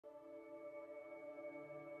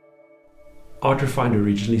Art Refined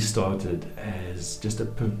originally started as just a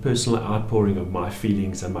personal outpouring of my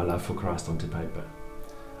feelings and my love for Christ onto paper.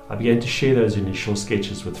 I began to share those initial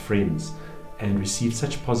sketches with friends and received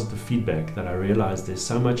such positive feedback that I realized there's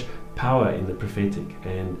so much power in the prophetic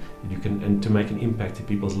and to make an impact in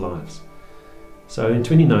people's lives. So in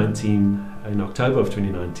 2019, in October of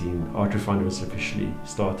 2019, Art Refined was officially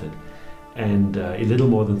started, and in little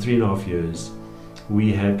more than 3.5 years,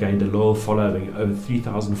 we have gained a loyal following, over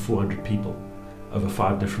 3,400 people over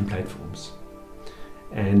 5 different platforms.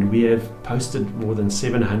 And we have posted more than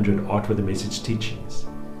 700 Art with a Message teachings.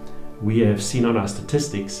 We have seen on our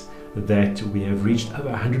statistics that we have reached over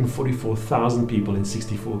 144,000 people in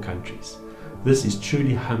 64 countries. This is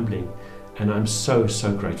truly humbling, and I'm so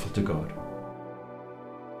grateful to God.